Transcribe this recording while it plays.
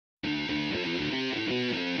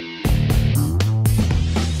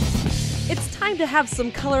time to have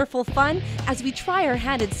some colorful fun as we try our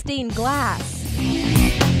hand at stained glass.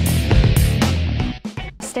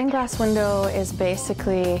 Stained glass window is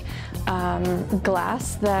basically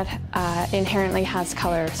glass that inherently has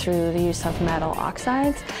color through the use of metal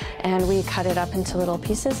oxides, and we cut it up into little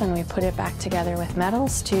pieces and we put it back together with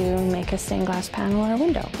metals to make a stained glass panel or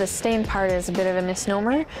window. The stained part is a bit of a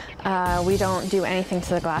misnomer. We don't do anything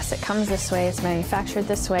to the glass. It comes this way, it's manufactured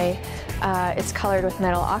this way. It's colored with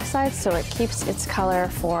metal oxides, so it keeps its color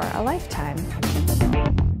for a lifetime.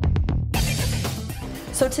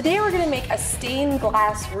 So today we're going to make a stained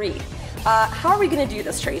glass wreath. How are we going to do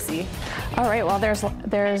this, Tracy? All right, well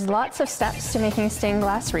there's lots of steps to making a stained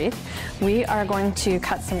glass wreath. We are going to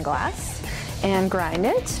cut some glass and grind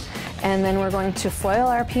it, and then we're going to foil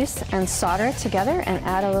our piece and solder it together and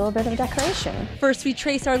add a little bit of decoration. First, we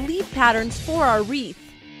trace our leaf patterns for our wreath.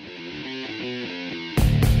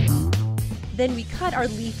 Then we cut our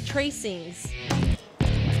leaf tracings.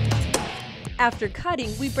 After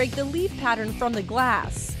cutting, we break the leaf pattern from the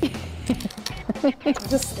glass.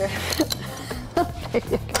 Just there.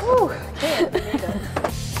 Ooh, damn, we made it.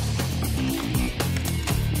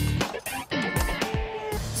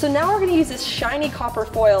 So now we're going to use this shiny copper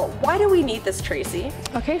foil. Why do we need this, Tracy?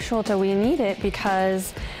 Okay, Sarolta, we need it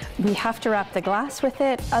because we have to wrap the glass with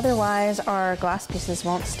it, otherwise our glass pieces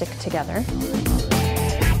won't stick together.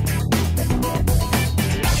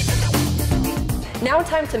 Now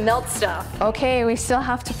time to melt stuff. Okay, we still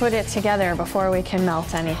have to put it together before we can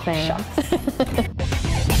melt anything.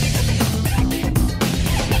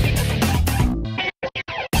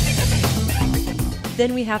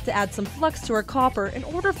 Then we have to add some flux to our copper in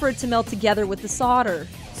order for it to melt together with the solder.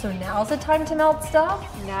 So now's the time to melt stuff?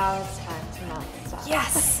 Now it's time to melt stuff.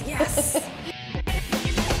 Yes, yes.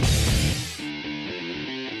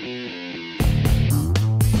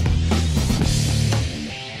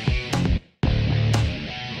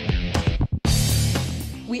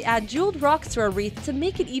 We add jeweled rocks to our wreath to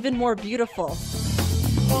make it even more beautiful.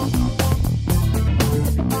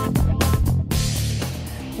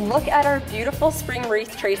 Look at our beautiful spring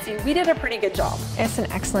wreath, Tracy. We did a pretty good job. It's an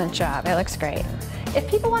excellent job. It looks great. If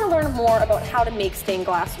people want to learn more about how to make stained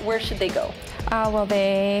glass, where should they go? Well,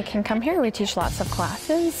 they can come here. We teach lots of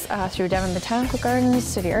classes through Devon Botanical Gardens,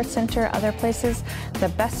 City Arts Center, other places. The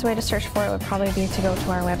best way to search for it would probably be to go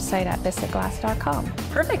to our website at visitglass.com.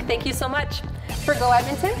 Perfect. Thank you so much. For Go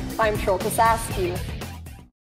Edmonton, I'm Sarolta.